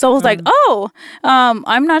 So I was like,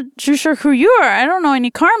 I'm not too sure who you are. I don't know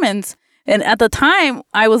any Carmens. And at the time,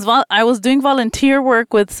 I was doing volunteer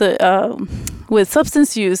work with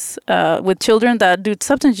substance use, with children that do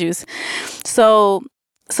substance use. So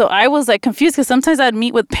I was like confused because sometimes I'd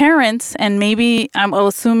meet with parents, and maybe I'm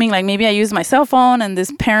assuming like maybe I used my cell phone and this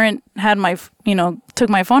parent had took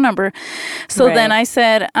my phone number. So then I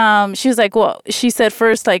said, she was like, well, she said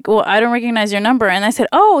first like, well, I don't recognize your number. And I said,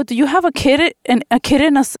 oh, do you have a kid in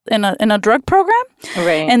a drug program?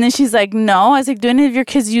 Right. And then she's like, no. I was like, do any of your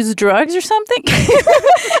kids use drugs or something? and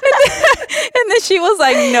then she was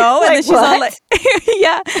like, no. And then she's all like,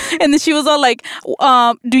 yeah. And then she was all like,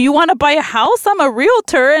 do you want to buy a house? I'm a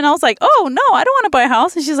realtor. And I was like, oh, no, I don't want to buy a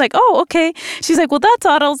house. And she's like, oh, okay. She's like, well, that's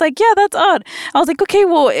odd. I was like, yeah, that's odd. I was like, okay,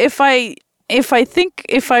 well, if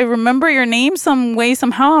if I remember your name some way,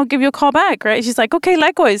 somehow, I'll give you a call back, right? She's like, okay,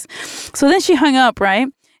 likewise. So then she hung up, right?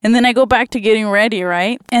 And then I go back to getting ready,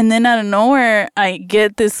 right? And then out of nowhere, I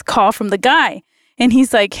get this call from the guy. And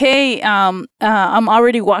he's like, hey, I'm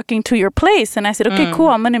already walking to your place. And I said, okay, cool,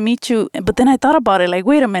 I'm going to meet you. But then I thought about it, like,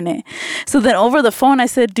 wait a minute. So then over the phone, I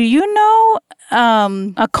said, do you know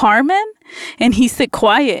a Carmen? And he said,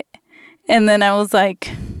 quiet. And then I was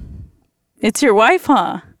like, it's your wife,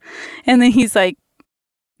 huh? And then he's like,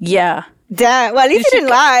 yeah. Damn. Well, at least you didn't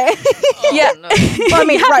lie. Yeah. No. Well, I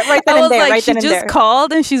mean, right then I and was there, like, right she then and just there.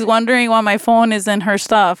 called and she's wondering why my phone is in her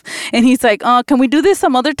stuff. And he's like, can we do this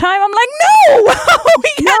some other time? I'm like, no,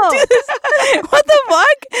 we can't do this. What the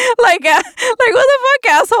fuck? Like what the fuck,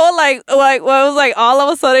 asshole? Like, I was like all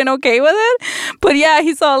of a sudden okay with it. But yeah,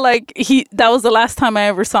 he saw like that was the last time I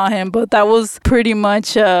ever saw him. But that was pretty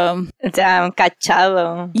much Damn,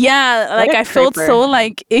 cachado. yeah, like a I felt creeper. so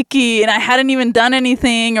like icky, and I hadn't even done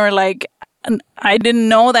anything, or like I didn't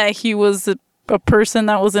know that he was a person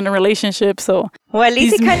that was in a relationship. So Well, at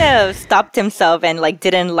least he kind of stopped himself and like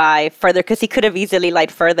didn't lie further, because he could have easily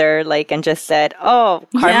lied further, like, and just said, "Oh,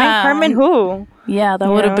 Carmen, Yeah. Carmen, who?" yeah, that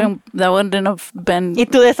would have been Y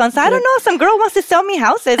tú de sonsa, I don't know. Some girl wants to sell me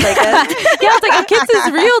houses, I guess. Yeah, I was like, a kid's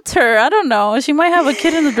his realtor. I don't know. She might have a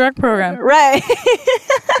kid in the drug program. Right.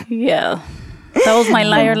 Yeah, that was my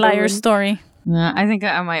liar story. Yeah, I think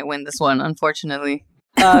I might win this one, unfortunately.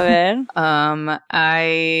 A ver.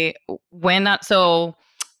 I went out, so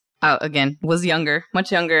again, was younger,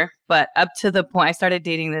 much younger, but up to the point I started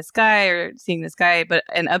dating this guy or seeing this guy,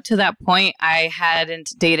 and up to that point, I hadn't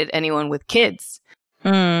dated anyone with kids.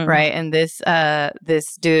 Right. And this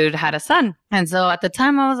dude had a son. And so at the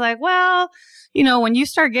time I was like, well, when you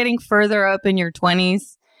start getting further up in your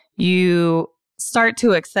 20s, you start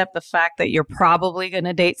to accept the fact that you're probably going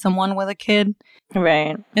to date someone with a kid.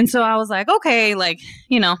 Right. And so I was like, okay, like,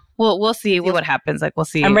 we'll see what happens. Like, we'll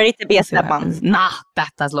see. I'm ready to be a We'll see what stepmom. happens. Nah,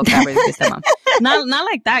 that's loca. I'm ready to be a stepmom. not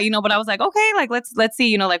like that, but I was like, okay, like, let's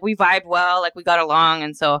see, like we vibed well, like we got along.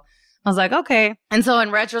 And so I was like, okay. And so in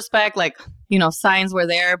retrospect, like, signs were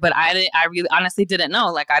there, but I really honestly didn't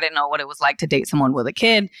know. Like, I didn't know what it was like to date someone with a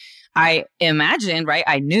kid. I imagined, right?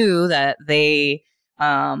 I knew that they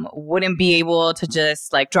wouldn't be able to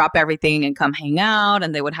just like drop everything and come hang out,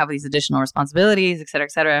 and they would have these additional responsibilities, et cetera,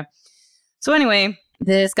 et cetera. So anyway,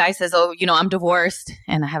 this guy says, oh, I'm divorced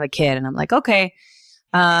and I have a kid. And I'm like, okay.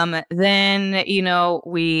 Then,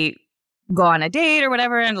 we go on a date or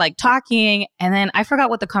whatever and like talking. And then I forgot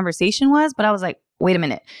what the conversation was, but I was like, wait a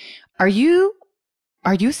minute. Are you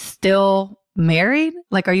still married?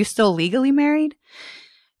 Like, are you still legally married?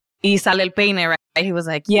 Y sale el peine, right? He was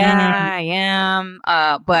like, yeah, I am.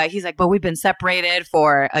 But he's like, but we've been separated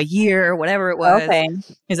for a year, whatever it was. Okay.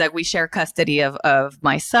 He's like, we share custody of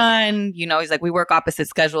my son. He's like, we work opposite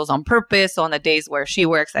schedules on purpose. So on the days where she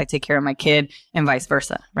works, I take care of my kid and vice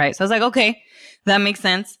versa. Right. So I was like, okay, that makes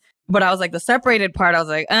sense. But I was like, the separated part, I was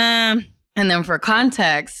like, And then for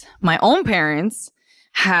context, my own parents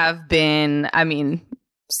have been,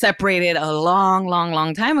 separated a long, long,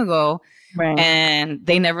 long time ago. Right. And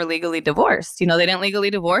they never legally divorced. They didn't legally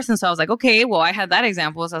divorce. And so I was like, okay, well, I had that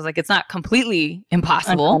example. So I was like, it's not completely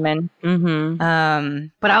impossible. Mm-hmm.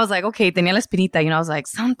 But I was like, okay, tenía la espinita. I was like,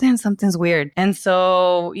 something's weird. And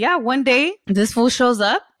so, yeah, one day this fool shows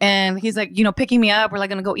up and he's like, picking me up. We're like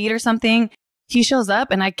going to go eat or something. He shows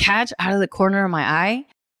up and I catch out of the corner of my eye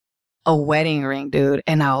a wedding ring, dude.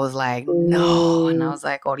 And I was like, no. And I was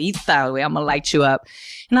like, ahorita, güey, I'm going to light you up.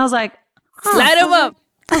 And I was like, Light him up.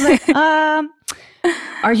 I was like,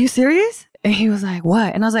 are you serious? And he was like,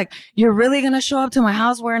 what? And I was like, you're really going to show up to my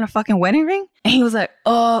house wearing a fucking wedding ring? And he was like,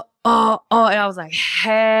 oh. And I was like,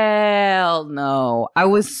 hell no. I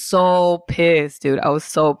was so pissed, dude. I was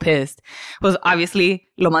so pissed. It was obviously,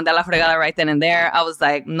 lo mandé a la fregada right then and there. I was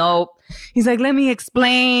like, nope. He's like, let me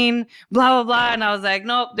explain, blah, blah, blah. And I was like,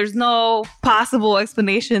 nope, there's no possible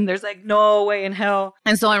explanation. There's like no way in hell.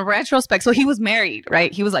 And so in retrospect, so he was married,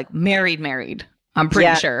 right? He was like married. I'm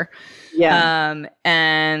pretty sure. Yeah.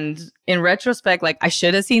 And in retrospect, like I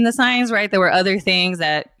should have seen the signs, right? There were other things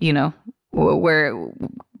that,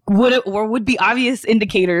 would be obvious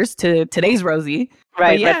indicators to today's Rosie.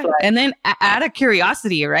 Right. But yeah. And then out of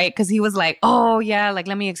curiosity, right? Because he was like, oh yeah, like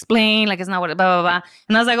let me explain. Like it's not what blah, blah, blah.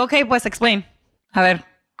 And I was like, okay, pues explain. A ver.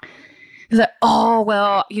 He's like, oh,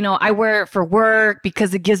 well, I wear it for work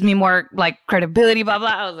because it gives me more like credibility, blah, blah.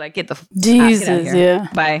 I was like, get the Jesus, get out of here. yeah.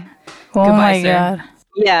 Bye. Oh Goodbye, my sir. God.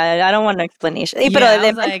 Yeah, I don't want an explanation. Hey, Yeah, but I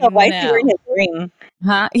was like, why is he no. wearing his ring?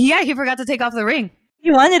 Huh? Yeah, he forgot to take off the ring.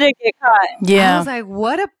 He wanted to get caught. I Yeah. was like,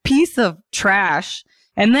 what a piece of trash.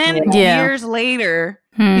 And then Yeah. years later,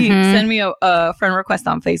 He sent me a friend request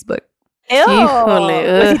on Facebook. Ew.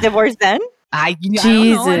 Híjole, Was he ugh. divorced then? I don't know. I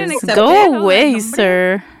didn't Jesus, accept it. I go was away, like, "Hombre."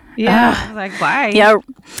 sir. Yeah, Ah. I was like, why? Yeah,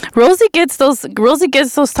 Rosie gets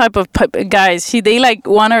those type of guys. They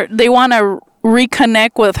wanna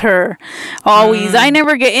reconnect with her always. I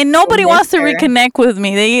never get, and nobody wants to her. reconnect with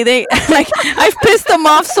me. They like, I've pissed them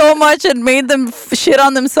off so much and made them shit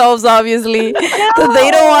on themselves, obviously, that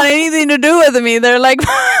they don't want anything to do with me. They're like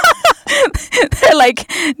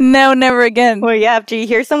no, never again. Well, yeah, after you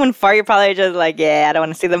hear someone fart, you're probably just like, yeah, I don't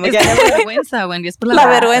want to see them It's again. la vergüenza, Wendy. Es por La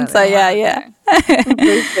vergüenza, yeah.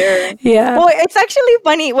 For sure. Yeah. Well, it's actually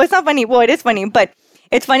funny. Well, it's not funny. Well, it is funny, but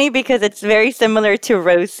it's funny because it's very similar to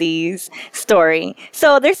Rosie's story.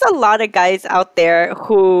 So there's a lot of guys out there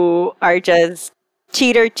who are just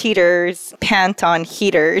cheaters, pant on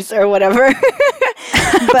heaters, or whatever.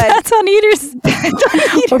 But Pants on eaters.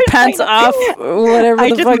 Or pants off, or whatever I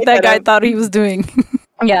the just fuck made that that guy up. thought he was doing.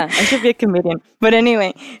 Yeah, I should be a comedian. But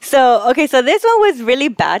anyway, so this one was really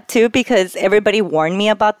bad too because everybody warned me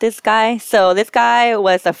about this guy. So this guy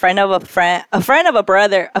was a friend of a friend of a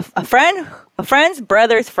brother, a friend's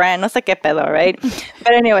brother's friend. No sé qué pedo, right?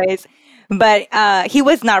 But anyways, he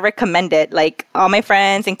was not recommended. Like all my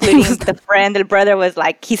friends, including the friend, the brother, was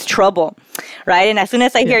like, he's trouble, right? And as soon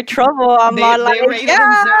as I hear trouble, I'm all They like, rated him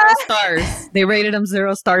 0 stars. They rated him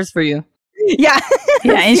 0 stars for you. yeah,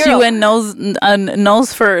 Yeah, and she Zero. went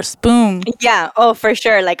nose first. Boom. Yeah, oh, for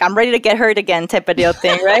sure. Like, I'm ready to get hurt again type of deal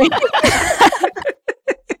thing, right?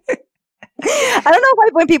 I don't know why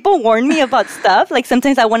when people warn me about stuff, like,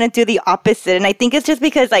 sometimes I want to do the opposite. And I think it's just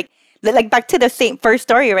because, like back to the same first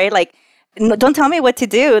story, right? Like, no, don't tell me what to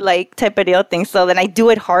do, like, type of deal thing. So then I do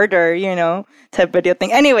it harder, type of deal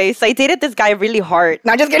thing. Anyway, so I dated this guy really hard.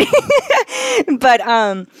 Not just kidding. But,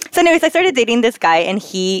 so anyways, I started dating this guy and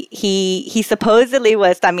he supposedly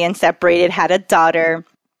was también separated, had a daughter,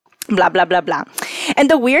 blah, blah, blah, blah. And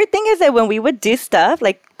the weird thing is that when we would do stuff,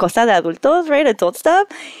 like cosa de adultos, right? Adult stuff,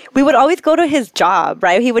 we would always go to his job,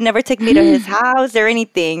 right? He would never take me to his house or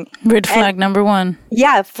anything. Red flag number one.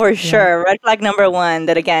 Yeah, for sure. Red flag number one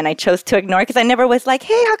that, again, I chose to ignore because I never was like,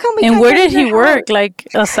 hey, how come we And can't where go did to he your work? house? Like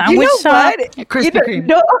a You sandwich know shop? what? Krispy Kreme.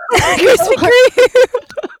 No. Krispy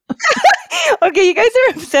Kreme. Okay, you guys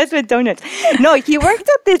are obsessed with donuts. No, he worked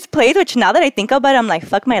at this place, which now that I think about it, I'm like,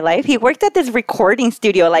 fuck my life. He worked at this recording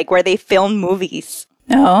studio, like where they film movies.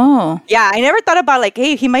 Oh. Yeah, I never thought about like,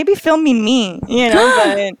 hey, he might be filming me, but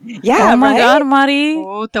yeah, Oh my right? God, Mari.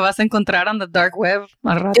 Oh, te vas a encontrar on the dark web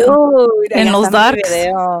al rato. Dude, En ahí los está mi darks.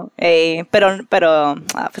 video. Hey, pero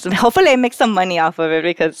pues, hopefully I make some money off of it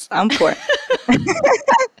because I'm poor.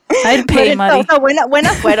 I'd pay, Mari. So buena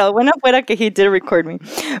fuera que he did record me.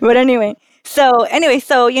 But anyway, so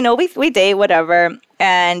we date, whatever.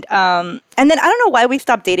 And then I don't know why we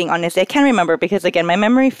stopped dating, honestly. I can't remember because, again, my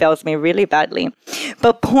memory fails me really badly.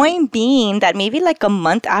 But point being that maybe like a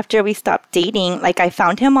month after we stopped dating, like I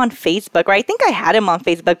found him on Facebook, or I think I had him on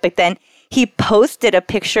Facebook, but then he posted a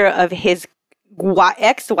picture of his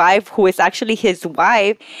ex-wife, who is actually his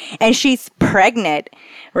wife, and she's pregnant,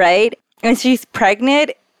 right? And she's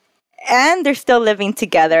pregnant and they're still living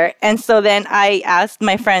together. And so then I asked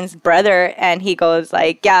my friend's brother and he goes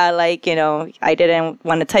like, yeah, like, I didn't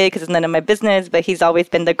want to tell you because it's none of my business, but he's always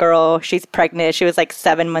been the girl. She's pregnant. She was like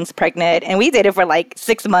 7 months pregnant and we dated for like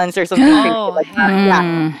 6 months or something. Oh, like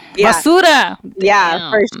that. Yeah. Basura. Yeah,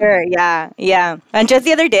 Damn. for sure. Yeah. And just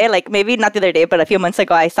the other day, like maybe not the other day, but a few months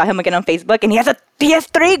ago, I saw him again on Facebook and he has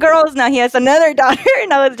 3 girls now. He has another daughter.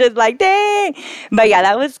 And I was just like, dang. But yeah,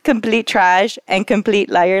 that was complete trash and complete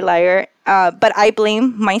liar. But I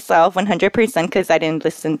blame myself 100% because I didn't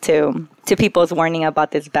listen to people's warning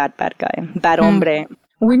about this bad guy. Bad hombre.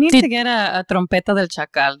 We need to get a trompeta del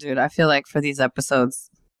chacal, dude. I feel like for these episodes.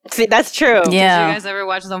 See, that's true. Did Yeah. you guys ever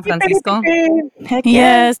watch Don Francisco? Heck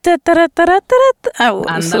yeah. Yes. So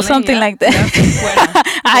Ándale, something ya, like that.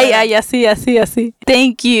 ya, Ay, así.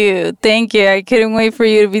 Thank you. I couldn't wait for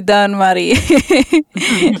you to be done, Mari.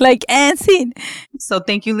 Like, and scene. So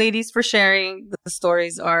thank you, ladies, for sharing. The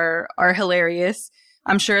stories are hilarious.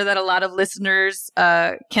 I'm sure that a lot of listeners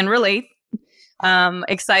can relate.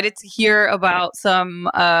 Excited to hear about some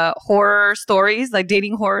horror stories, like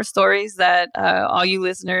dating horror stories that all you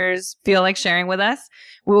listeners feel like sharing with us.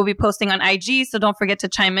 We will be posting on IG, so don't forget to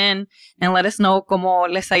chime in and let us know cómo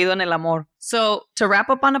les ha ido en el amor. So to wrap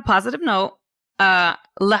up on a positive note, how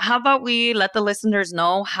about we let the listeners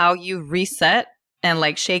know how you reset and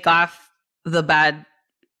like shake off the bad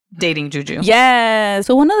dating juju. Yeah.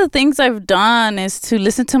 So one of the things I've done is to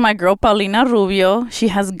listen to my girl Paulina Rubio. She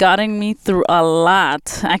has gotten me through a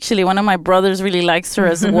lot. Actually, one of my brothers really likes her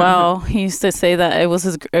as well. He used to say that it was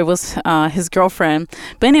his girlfriend.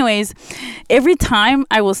 But anyways, every time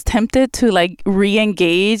I was tempted to like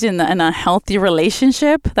re-engage in a healthy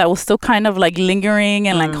relationship that was still kind of like lingering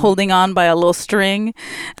and like holding on by a little string,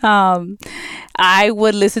 I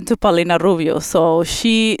would listen to Paulina Rubio. So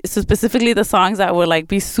specifically the songs that would like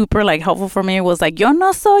be super like helpful for me was like Yo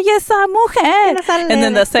no soy esa mujer, and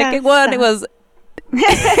then the second one it was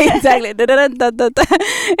exactly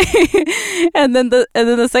and then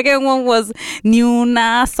the second one was Ni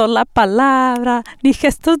una sola palabra, ni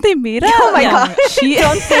gestos ni mirada. Oh my God!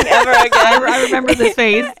 Don't sing ever again. I remember this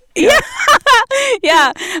phase.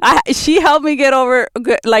 Yeah. She helped me get over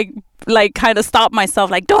like kind of stop myself,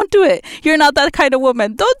 like don't do it, you're not that kind of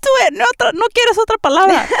woman, don't do it, no quieres otra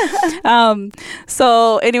palabra.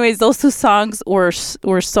 So anyways, those two songs were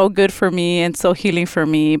so good for me and so healing for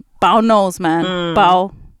me. Pao knows, man.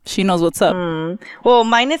 Pao, she knows what's up. Well,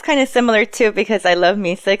 mine is kind of similar too because I love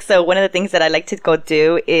music. So one of the things that I like to go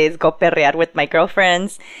do is go perrear with my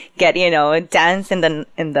girlfriends, get, dance in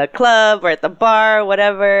the club or at the bar,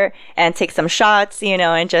 whatever, and take some shots,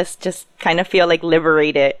 and just kind of feel like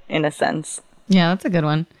liberated in a sense. Yeah, that's a good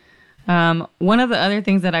one. One of the other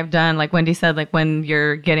things that I've done, like Wendy said, like when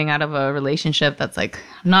you're getting out of a relationship that's like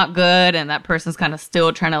not good and that person's kind of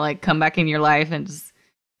still trying to like come back in your life and just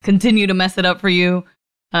continue to mess it up for you.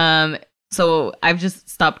 So I've just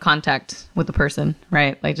stopped contact with the person,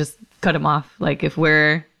 right? Like just cut them off. Like if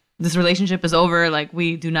this relationship is over, like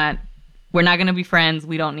we're not going to be friends.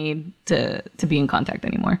 We don't need to be in contact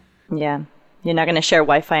anymore. Yeah. You're not going to share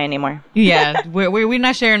Wi-Fi anymore. Yeah. We're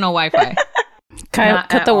not sharing no Wi-Fi. Cut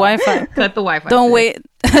the Wi-Fi. Cut the Wi-Fi. Don't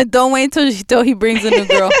wait till he brings a new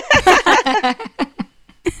girl.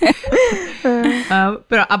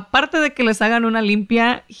 Pero aparte de que les hagan una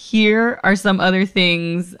limpia, here are some other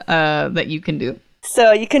things that you can do.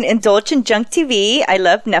 So you can indulge in junk TV. I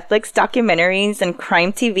love Netflix documentaries and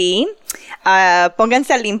crime TV.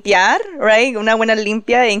 Pónganse a limpiar, right? Una buena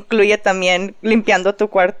limpia incluye también limpiando tu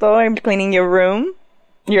cuarto and cleaning your room,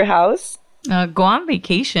 your house. Go on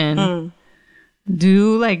vacation.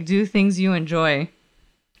 Do things you enjoy.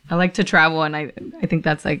 I like to travel, and I think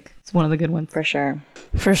that's it's one of the good ones.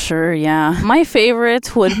 For sure, yeah. My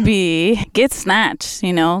favorites would be get snatched,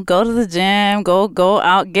 go to the gym, go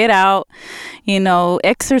out, get out,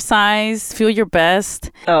 exercise, feel your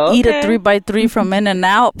best, eat a 3x3 from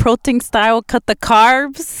In-N-Out, protein style, cut the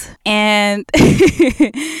carbs, and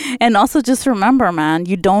and also just remember, man,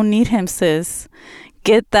 you don't need him, sis.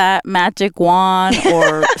 Get that magic wand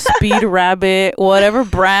or Speed Rabbit, whatever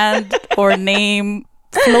brand or name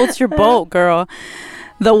floats your boat, girl.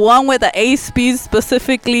 The one with the 8 speed,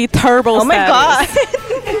 specifically turbo status. Oh my God.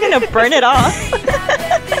 I'm going to burn it off.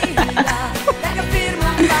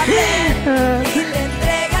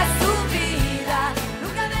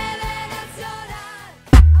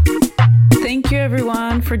 Thank you,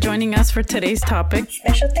 everyone, for joining us for today's topic.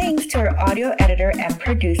 Special thanks to our audio editor and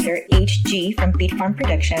producer, HG from Beat Farm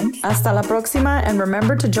Productions. Hasta la próxima, and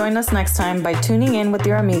remember to join us next time by tuning in with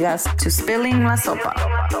your amigas to Spilling La Sopa.